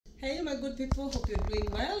Hey my good people, hope you're doing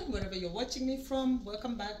well wherever you're watching me from.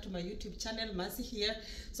 Welcome back to my YouTube channel. Mercy here.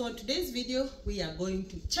 So on today's video we are going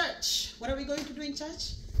to church. What are we going to do in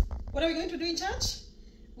church? What are we going to do in church?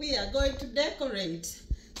 We are going to decorate.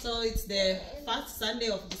 So it's the first Sunday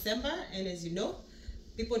of December, and as you know,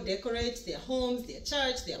 people decorate their homes, their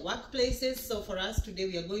church, their workplaces. So for us today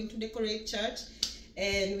we are going to decorate church,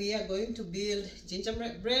 and we are going to build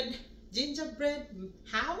gingerbread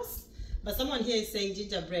house. But someone here is saying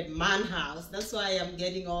gingerbread man house. That's why I'm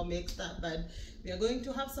getting all mixed up. But we are going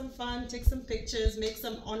to have some fun, take some pictures, make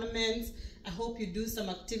some ornaments. I hope you do some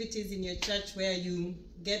activities in your church where you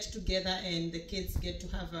get together and the kids get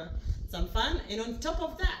to have some fun. And on top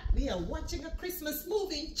of that, we are watching a Christmas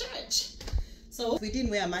movie in church. So we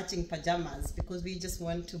didn't wear matching pajamas because we just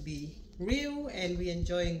want to be real, and we're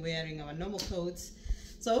enjoying wearing our normal clothes.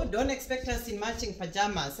 So don't expect us in matching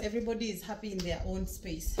pajamas. Everybody is happy in their own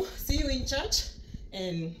space. See you in church,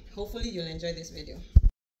 and hopefully you'll enjoy this video.